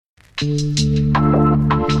Hello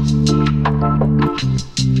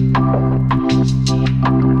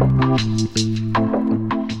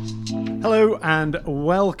and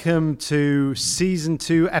welcome to Season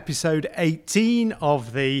 2, Episode 18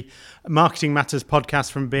 of the Marketing Matters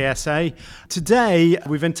podcast from BSA. Today,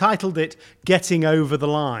 we've entitled it Getting Over the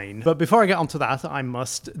Line. But before I get onto that, I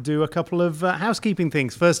must do a couple of housekeeping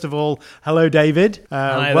things. First of all, hello, David.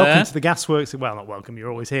 Hi welcome there. to the Gasworks. Well, not welcome, you're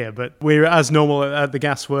always here, but we're as normal at the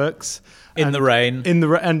Gasworks. In the rain.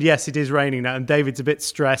 And yes, it is raining now. And David's a bit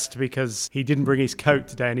stressed because he didn't bring his coat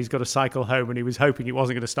today and he's got to cycle home and he was hoping it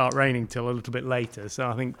wasn't going to start raining till a little bit later. So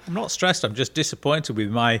I think... I'm not stressed. I'm just disappointed with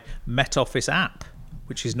my Met Office app,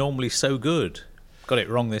 which is normally so good. Got it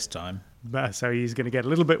wrong this time. So he's going to get a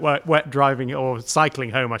little bit wet driving or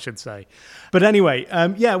cycling home, I should say. But anyway,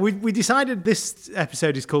 we decided this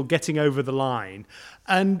episode is called Getting Over the Line.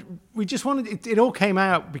 And we just wanted, it all came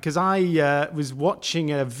out because I was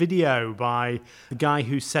watching a video by the guy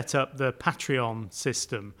who set up the Patreon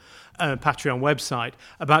system, Patreon website,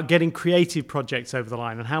 about getting creative projects over the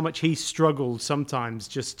line and how much he struggled sometimes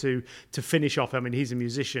just to finish off. I mean, he's a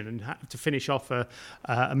musician and to finish off a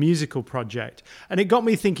musical project. And it got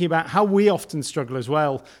me thinking about how we often struggle as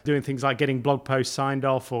well, doing things like getting blog posts signed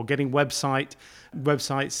off or getting websites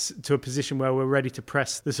to a position where we're ready to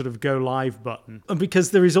press the sort of go live button. And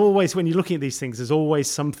because there is always, when you're looking at these things, there's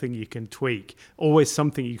always something you can tweak, always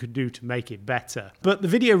something you could do to make it better. But the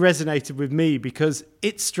video resonated with me because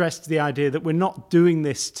it stressed the idea that we're not doing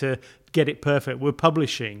this to get it perfect. We're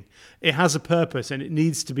publishing. It has a purpose and it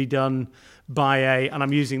needs to be done by and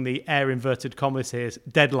I'm using the air inverted commas here,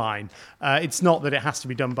 deadline. It's not that it has to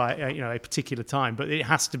be done by a particular time, but it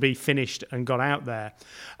has to be finished and got out there.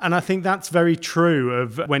 And I think that's very true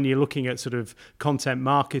of when you're looking at sort of content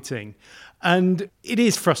marketing. And it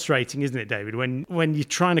is frustrating, isn't it, David, when you're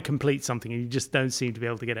trying to complete something and you just don't seem to be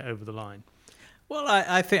able to get it over the line. Well,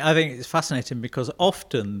 I think it's fascinating because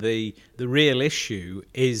often the real issue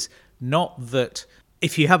is not that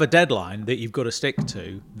if you have a deadline that you've got to stick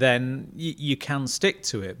to, then you can stick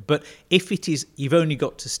to it. But if it is, you've only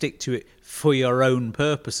got to stick to it for your own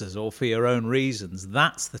purposes or for your own reasons,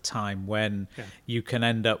 that's the time when you can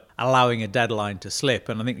end up allowing a deadline to slip.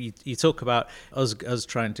 And I think you talk about us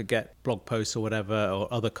trying to get blog posts or whatever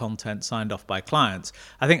or other content signed off by clients.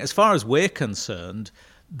 I think as far as we're concerned,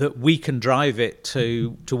 that we can drive it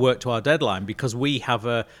to work to our deadline because we have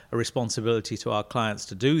a responsibility to our clients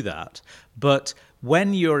to do that. But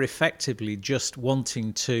when you're effectively just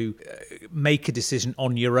wanting to make a decision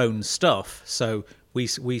on your own stuff, so we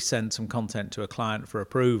send some content to a client for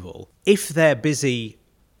approval, if they're busy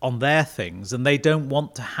on their things and they don't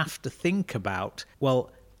want to have to think about, well,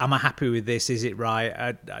 am I happy with this? Is it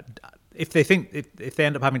right? If they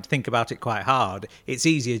end up having to think about it quite hard, it's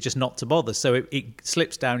easier just not to bother. So it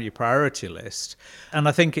slips down your priority list. And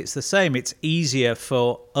I think it's the same. It's easier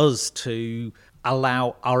for us to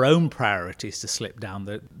allow our own priorities to slip down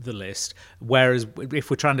the list. Whereas if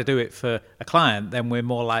we're trying to do it for a client, then we're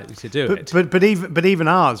more likely to do it. But even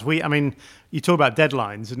ours, you talk about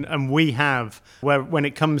deadlines, and we have, when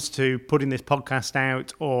it comes to putting this podcast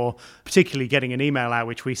out, or particularly getting an email out,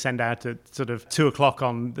 which we send out at sort of 2:00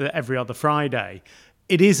 on every other Friday,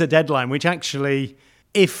 it is a deadline which actually,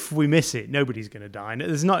 if we miss it, nobody's going to die. And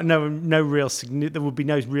there's there will be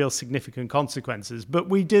no real significant consequences, but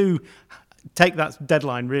we do take that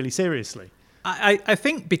deadline really seriously. I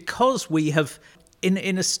think because we have,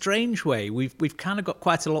 in a strange way, we've kind of got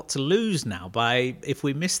quite a lot to lose now by if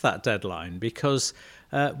we miss that deadline, because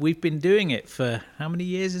we've been doing it for how many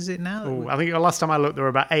years is it now? I think the last time I looked, there were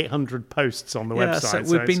about 800 posts on the website.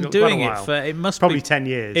 So we've been doing it for probably 10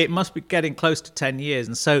 years. It must be getting close to 10 years,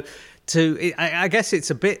 and so I guess it's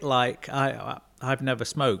a bit like I've never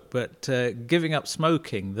smoked, but giving up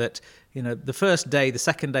smoking, that the first day, the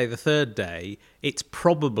second day, the third day, it's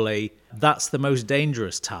probably that's the most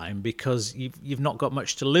dangerous time because you've not got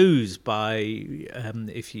much to lose by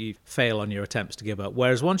if you fail on your attempts to give up.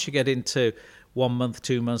 Whereas once you get into 1 month,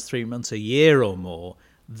 2 months, 3 months, a year or more,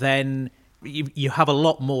 then you have a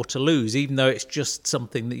lot more to lose, even though it's just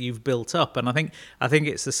something that you've built up. And I think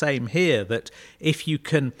it's the same here, that if you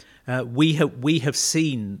can, we have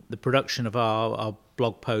seen the production of our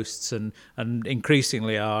blog posts and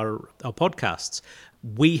increasingly our podcasts.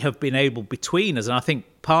 We have been able between us, and I think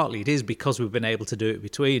partly it is because we've been able to do it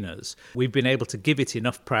between us. We've been able to give it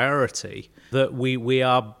enough priority that we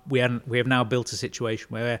have now built a situation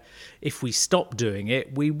where if we stopped doing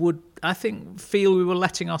it, we would, I think, feel we were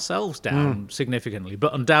letting ourselves down significantly.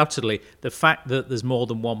 But undoubtedly, the fact that there's more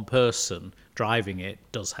than one person driving it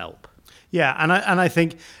does help. Yeah, and I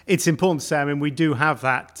think it's important to say, I mean, we do have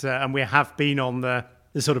that, and we have been on the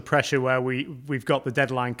the sort of pressure where we've got the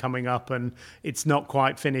deadline coming up and it's not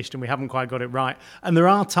quite finished and we haven't quite got it right. And there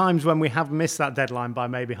are times when we have missed that deadline by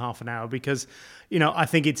maybe half an hour because, I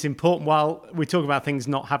think it's important, while we talk about things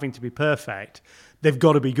not having to be perfect, they've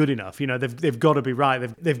got to be good enough. They've got to be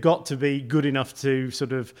right. They've got to be good enough to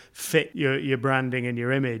sort of fit your branding and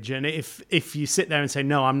your image. And if you sit there and say,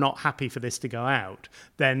 no, I'm not happy for this to go out,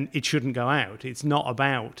 then it shouldn't go out. It's not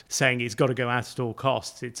about saying it's got to go out at all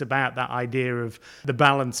costs. It's about that idea of the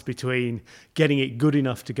balance between getting it good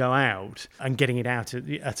enough to go out and getting it out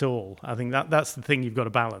at all. I think that's the thing you've got to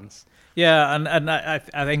balance. Yeah, and I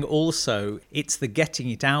think also it's the getting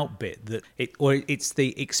it out bit it's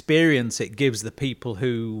the experience it gives the people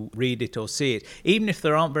who read it or see it. Even if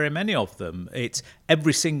there aren't very many of them, it's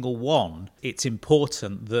every single one. It's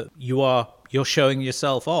important that you're showing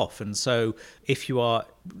yourself off, and so if you are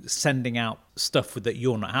sending out stuff that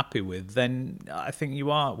you're not happy with, then I think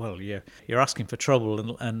you're asking for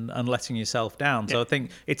trouble and letting yourself down. So I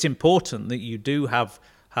think it's important that you do have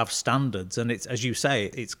standards, and it's, as you say,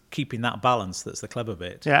 it's keeping that balance that's the clever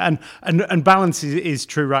bit. Yeah, and balance is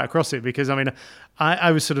true right across it, because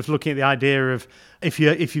I was sort of looking at the idea of if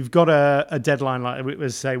you've got a deadline, like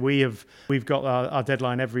let's say we've got our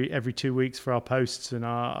deadline every 2 weeks for our posts and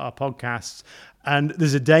our podcasts. And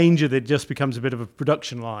there's a danger that it just becomes a bit of a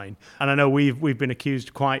production line. And I know we've been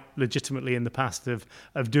accused quite legitimately in the past of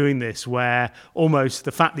doing this, where almost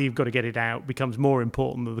the fact that you've got to get it out becomes more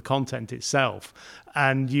important than the content itself.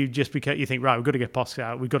 And you think, right, we've got to get posts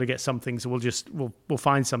out, we've got to get something, so we'll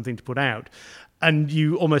find something to put out. And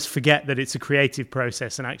you almost forget that it's a creative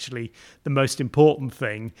process, and actually the most important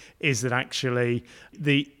thing is that actually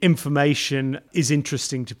the information is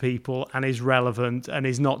interesting to people and is relevant and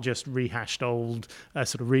is not just rehashed old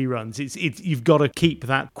sort of reruns. You've got to keep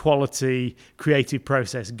that quality creative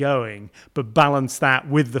process going, but balance that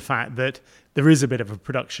with the fact that there is a bit of a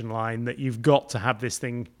production line, that you've got to have this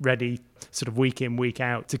thing ready sort of week in, week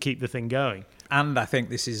out to keep the thing going. And I think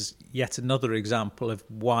this is yet another example of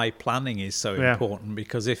why planning is so important,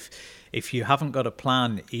 because if you haven't got a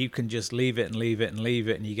plan, you can just leave it,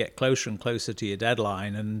 and you get closer and closer to your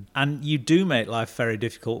deadline, and you do make life very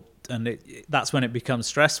difficult, and that's when it becomes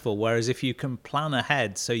stressful. Whereas if you can plan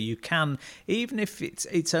ahead, so you can, even if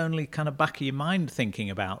it's only kind of back of your mind thinking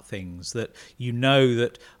about things, that you know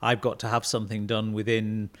that I've got to have something done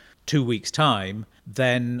within 2 weeks' time,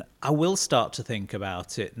 then I will start to think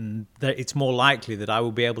about it, and it's more likely that I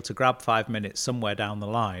will be able to grab 5 minutes somewhere down the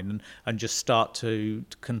line and just start to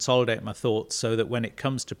consolidate my thoughts, so that when it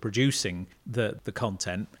comes to producing the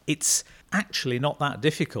content, it's actually not that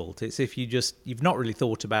difficult. It's if you've not really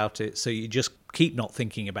thought about it, so you just keep not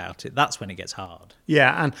thinking about it, that's when it gets hard.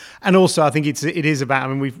 Yeah, and also I think it is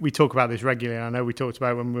about, we talk about this regularly, and I know we talked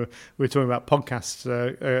about when we were talking about podcasts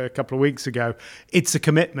a couple of weeks ago. It's a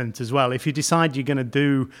commitment as well. If you decide you're going to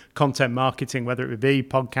do content marketing, whether it be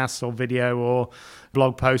podcasts or video or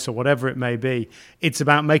blog posts or whatever it may be, it's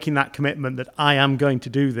about making that commitment that I am going to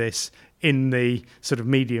do this in the sort of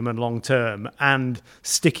medium and long term, and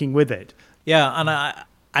sticking with it. Yeah, and I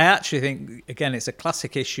actually think, again, it's a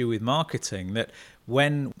classic issue with marketing, that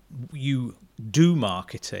when you do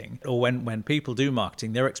marketing, or when people do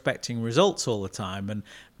marketing, they're expecting results all the time. And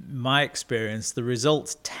my experience, the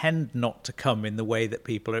results tend not to come in the way that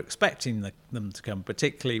people are expecting them to come,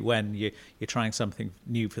 particularly when you're trying something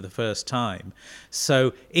new for the first time.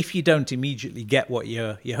 So if you don't immediately get what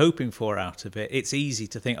you're hoping for out of it, it's easy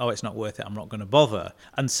to think, oh, it's not worth it, I'm not going to bother.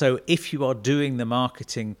 And so if you are doing the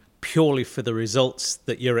marketing purely for the results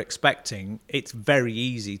that you're expecting, it's very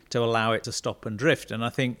easy to allow it to stop and drift. And I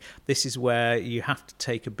think this is where you have to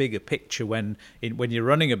take a bigger picture when you're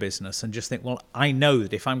running a business, and just think, well, I know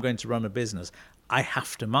that if I'm going to run a business, I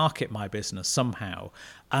have to market my business somehow,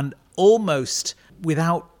 and almost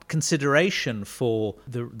without consideration for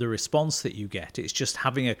the response that you get. It's just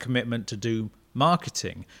having a commitment to do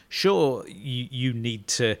marketing. Sure, you need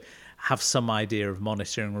to have some idea of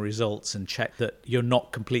monitoring results and check that you're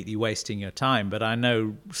not completely wasting your time. But I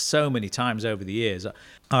know so many times over the years,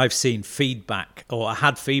 I've seen feedback, or I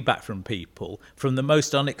had feedback from people from the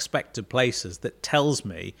most unexpected places, that tells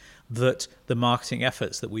me that the marketing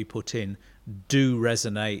efforts that we put in do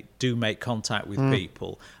resonate, do make contact with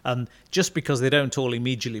people. And just because they don't all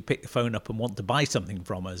immediately pick the phone up and want to buy something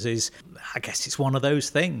from us is, I guess it's one of those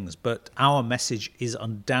things. But our message is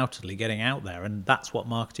undoubtedly getting out there, and that's what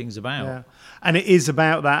marketing's about. Yeah. And it is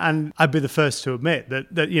about that. And I'd be the first to admit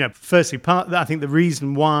that firstly, I think the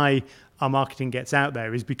reason why our marketing gets out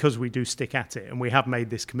there is because we do stick at it, and we have made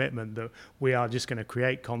this commitment that we are just going to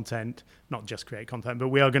create content, not just create content, but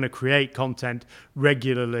we are going to create content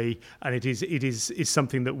regularly, and it is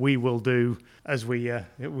something that we will do as we're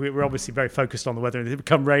obviously very focused on the weather, and it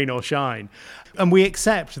become rain or shine. And we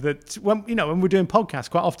accept that when we're doing podcasts,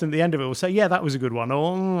 quite often at the end of it, we'll say, yeah, that was a good one,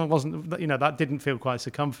 or it wasn't, that didn't feel quite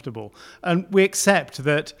so comfortable. And we accept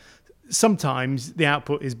that sometimes the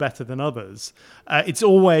output is better than others. It's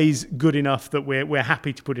always good enough that we're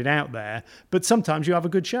happy to put it out there, but sometimes you have a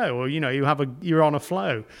good show, or you're on a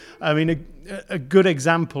flow. I mean, a good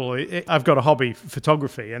example, I've got a hobby,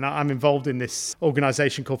 photography, and I'm involved in this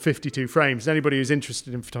organization called 52 Frames. Anybody who's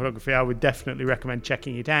interested in photography, I would definitely recommend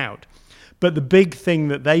checking it out. But the big thing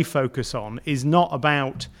that they focus on is not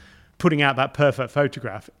about putting out that perfect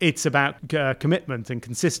photograph. It's about commitment and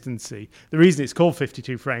consistency. The reason it's called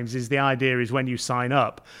 52 Frames is the idea is when you sign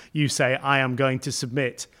up, you say, I am going to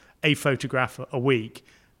submit a photograph a week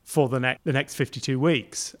for the next 52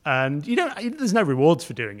 weeks. And there's no rewards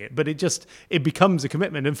for doing it, but it becomes a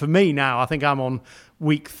commitment. And for me now, I think I'm on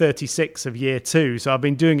week 36 of year 2. So I've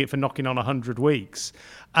been doing it for knocking on 100 weeks.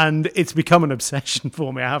 And it's become an obsession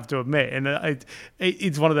for me, I have to admit. And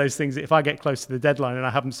it's one of those things that if I get close to the deadline and I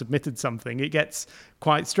haven't submitted something, it gets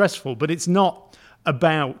quite stressful. But it's not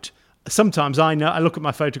about, sometimes I look at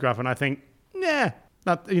my photograph and I think, yeah,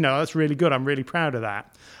 that's really good. I'm really proud of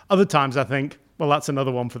that. Other times I think, well, that's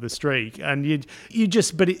another one for the streak. And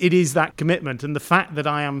but it is that commitment. And the fact that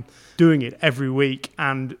I am doing it every week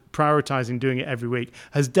and prioritizing doing it every week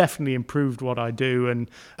has definitely improved what I do and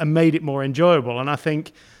made it more enjoyable. And I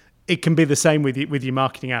think it can be the same with your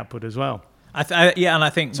marketing output as well. And I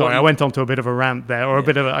think... Sorry, I went on to a bit of a rant there, or a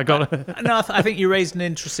bit of a... I think you raised an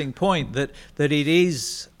interesting point that it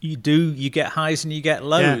is... You get highs and you get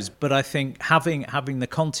lows, but I think having the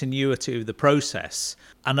continuity of the process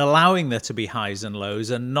and allowing there to be highs and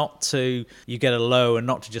lows, and not to, you get a low and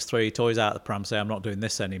not to just throw your toys out of the pram and say, I'm not doing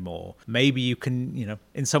this anymore. Maybe you can,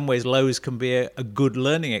 in some ways, lows can be a good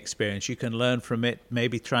learning experience. You can learn from it,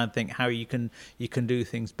 maybe try and think how you can do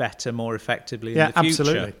things better, more effectively in the future.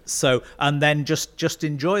 Absolutely. So, and then just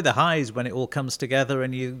enjoy the highs when it all comes together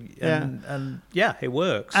and it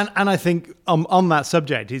works. And I think on that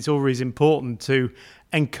subject, it's always important to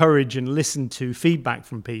encourage and listen to feedback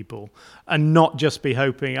from people and not just be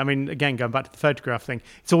hoping. I mean, again, going back to the photograph thing,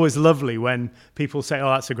 it's always lovely when people say, oh,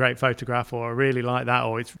 that's a great photograph, or I really like that,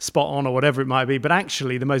 or it's spot on, or whatever it might be. But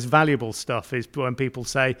actually, the most valuable stuff is when people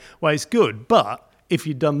say, well, it's good, but if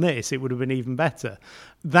you'd done this, it would have been even better.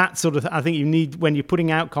 That sort of, I think you need, when you're putting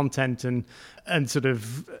out content and sort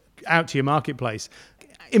of out to your marketplace,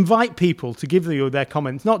 invite people to give you their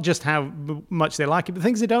comments, not just how much they like it, but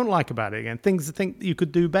things they don't like about it, and things they think you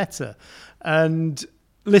could do better. And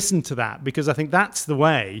listen to that, because I think that's the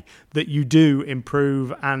way that you do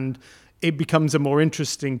improve, and it becomes a more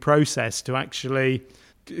interesting process to actually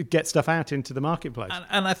get stuff out into the marketplace.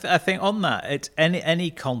 And I think on that, it's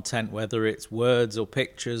any content, whether it's words or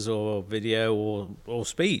pictures or video or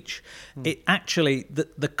speech, it actually,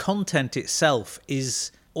 the content itself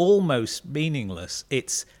is almost meaningless.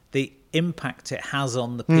 It's the impact it has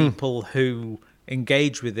on the people who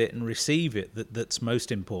engage with it and receive it that's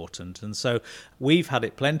most important. And so we've had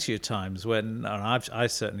it plenty of times when, and I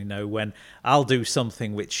certainly know when I'll do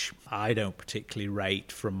something which I don't particularly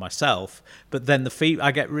rate from myself, but then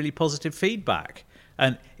I get really positive feedback.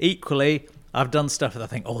 And equally, I've done stuff that I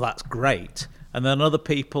think, oh, that's great. And then other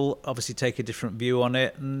people obviously take a different view on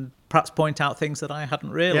it and perhaps point out things that I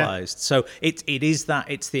hadn't realised. Yeah. So it's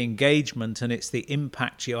the engagement and it's the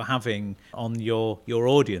impact you're having on your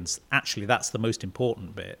audience. Actually, that's the most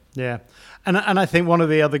important bit. Yeah. And I think one of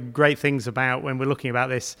the other great things about when we're looking about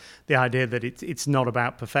this, the idea that it's not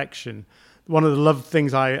about perfection. One of the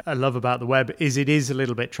things I love about the web is it is a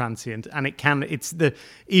little bit transient, and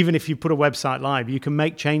even if you put a website live, you can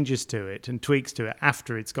make changes to it and tweaks to it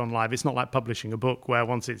after it's gone live. It's not like publishing a book where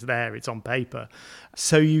once it's there, it's on paper.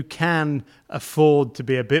 So you can afford to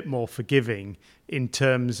be a bit more forgiving in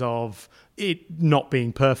terms of it not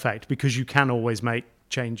being perfect, because you can always make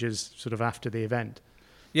changes sort of after the event.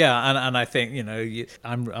 Yeah, and I think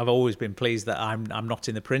I've always been pleased that I'm not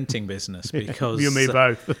in the printing business, because you and me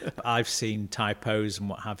both. I've seen typos and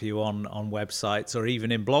what have you on websites or even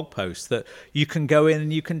in blog posts that you can go in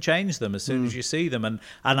and you can change them as soon as you see them. And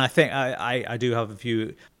I think I do have a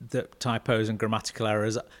view that typos and grammatical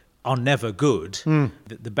errors are never good.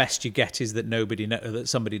 The best you get is that that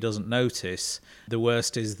somebody doesn't notice. The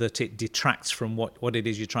worst is that it detracts from what it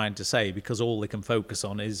is you're trying to say, because all they can focus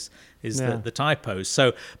on is the typos.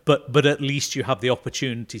 So, but at least you have the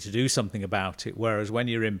opportunity to do something about it. Whereas when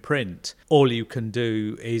you're in print, all you can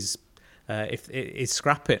do is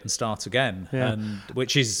scrap it and start again,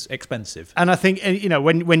 which is expensive. And I think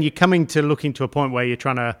when you're coming to looking to a point where you're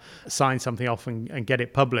trying to sign something off and get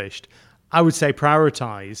it published, I would say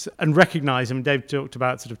prioritize and recognize them. Dave talked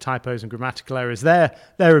about sort of typos and grammatical errors. They're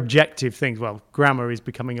objective things. Well, grammar is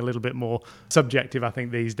becoming a little bit more subjective, I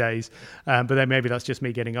think, these days. But then maybe that's just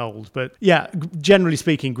me getting old. But yeah, generally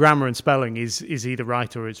speaking, grammar and spelling is either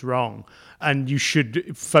right or it's wrong. And you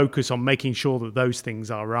should focus on making sure that those things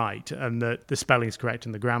are right and that the spelling is correct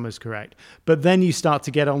and the grammar is correct. But then you start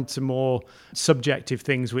to get onto more subjective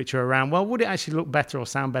things which are around, well, would it actually look better or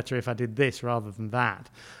sound better if I did this rather than that?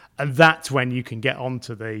 And that's when you can get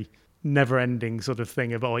onto the never-ending sort of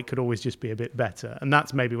thing of, it could always just be a bit better. And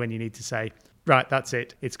that's maybe when you need to say, right, that's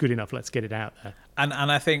it. It's good enough. Let's get it out there. And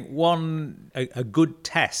I think a good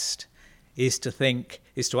test is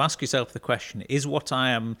to ask yourself the question, is what I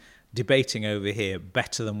am debating over here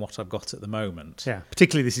better than what I've got at the moment? Yeah,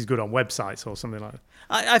 particularly this is good on websites or something like that.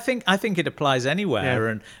 I think it applies anywhere.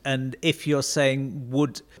 Yeah. And if you're saying,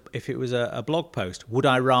 if it was a blog post, would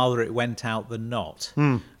I rather it went out than not?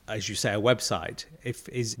 As you say, a website,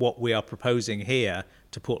 is what we are proposing here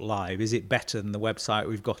to put live, is it better than the website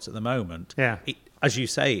we've got at the moment? Yeah. As you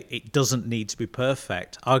say, it doesn't need to be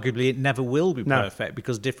perfect. Arguably, it never will be perfect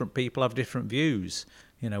because different people have different views.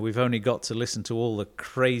 We've only got to listen to all the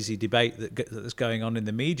crazy debate that's going on in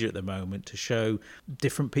the media at the moment to show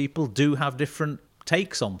different people do have different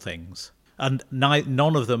takes on things. And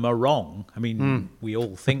none of them are wrong. I mean, we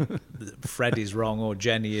all think that Fred is wrong or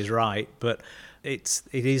Jenny is right, but it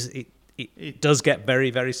does get very,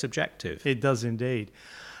 very subjective. It does indeed.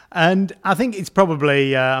 And I think it's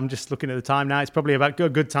probably, I'm just looking at the time now, it's probably about a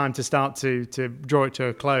good time to start to draw it to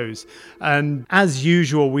a close. And as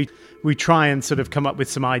usual, we try and sort of come up with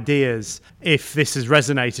some ideas. If this has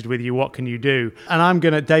resonated with you, what can you do? And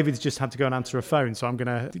David's just had to go and answer a phone, so I'm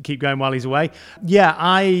going to keep going while he's away. Yeah,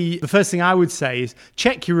 the first thing I would say is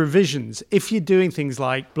check your revisions. If you're doing things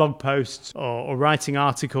like blog posts or writing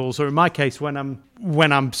articles, or in my case, when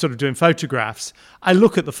I'm sort of doing photographs, I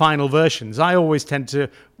look at the final versions. I always tend to,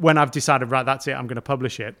 when I've decided, right, that's it, I'm going to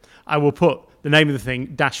publish it, I will put the name of the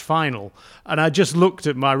thing -final. And I just looked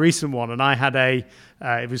at my recent one, and I had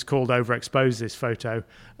it was called Overexposed, this photo,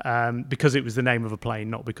 because it was the name of a plane,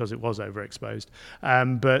 not because it was overexposed.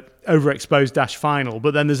 But Overexposed -final.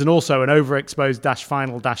 But then there's also an Overexposed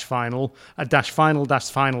 -final, a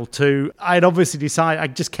 -final 2. I'd obviously decided, I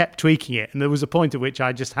just kept tweaking it. And there was a point at which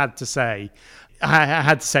I just had to say,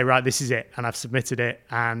 right, this is it, and I've submitted it,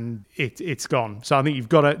 and it's gone. So I think you've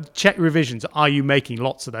got to check revisions. Are you making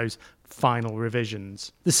lots of those final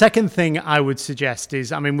revisions? The second thing I would suggest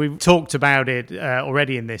is, we've talked about it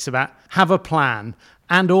already in this, about have a plan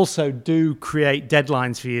and also do create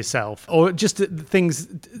deadlines for yourself, or just things,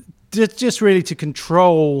 just really to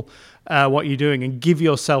control what you're doing and give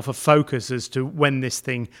yourself a focus as to when this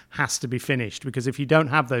thing has to be finished. Because if you don't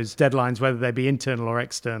have those deadlines, whether they be internal or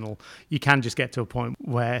external, you can just get to a point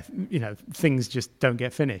where things just don't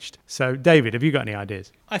get finished. So David, have you got any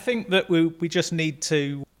ideas? I think that we just need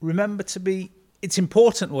to remember it's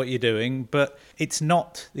important what you're doing, but it's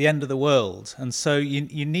not the end of the world. And so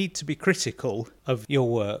you need to be critical of your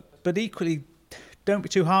work, but equally don't be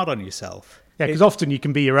too hard on yourself. Yeah, because often you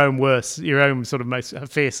can be your own sort of most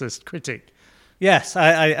fiercest critic. Yes,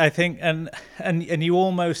 I think, and you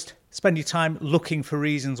almost spend your time looking for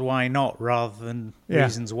reasons why not, rather than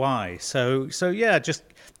reasons why. So yeah, just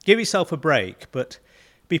give yourself a break, but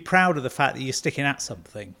be proud of the fact that you're sticking at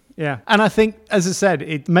something. Yeah, and I think, as I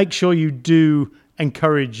said, make sure you do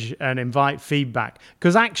encourage and invite feedback,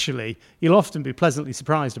 because actually you'll often be pleasantly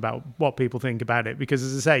surprised about what people think about it, because,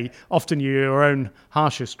 as I say, often you're your own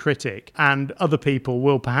harshest critic, and other people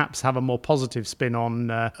will perhaps have a more positive spin on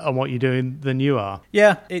what you're doing than you are.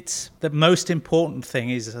 Yeah, it's the most important thing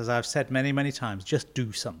is, as I've said many, many times, just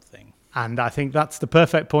do something. And I think that's the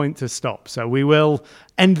perfect point to stop. So we will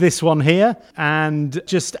end this one here. And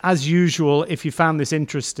just as usual, if you found this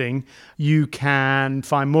interesting, you can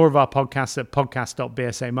find more of our podcasts at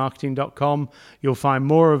podcast.bsamarketing.com. You'll find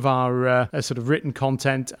more of our sort of written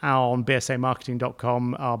content on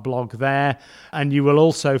bsamarketing.com, our blog there. And you will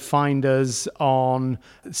also find us on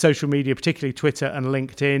social media, particularly Twitter and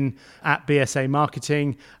LinkedIn, at BSA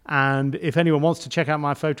Marketing. And if anyone wants to check out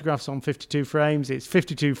my photographs on 52 Frames, it's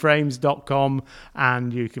 52frames.com,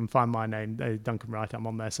 and you can find my name, Duncan Wright. I'm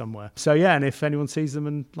on there somewhere. So yeah, and if anyone sees them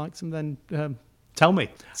and likes them, then tell me.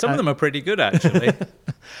 Some of them are pretty good, actually.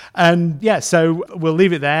 And yeah, so we'll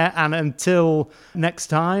leave it there. And until next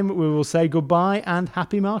time, we will say goodbye and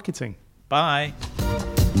happy marketing. Bye.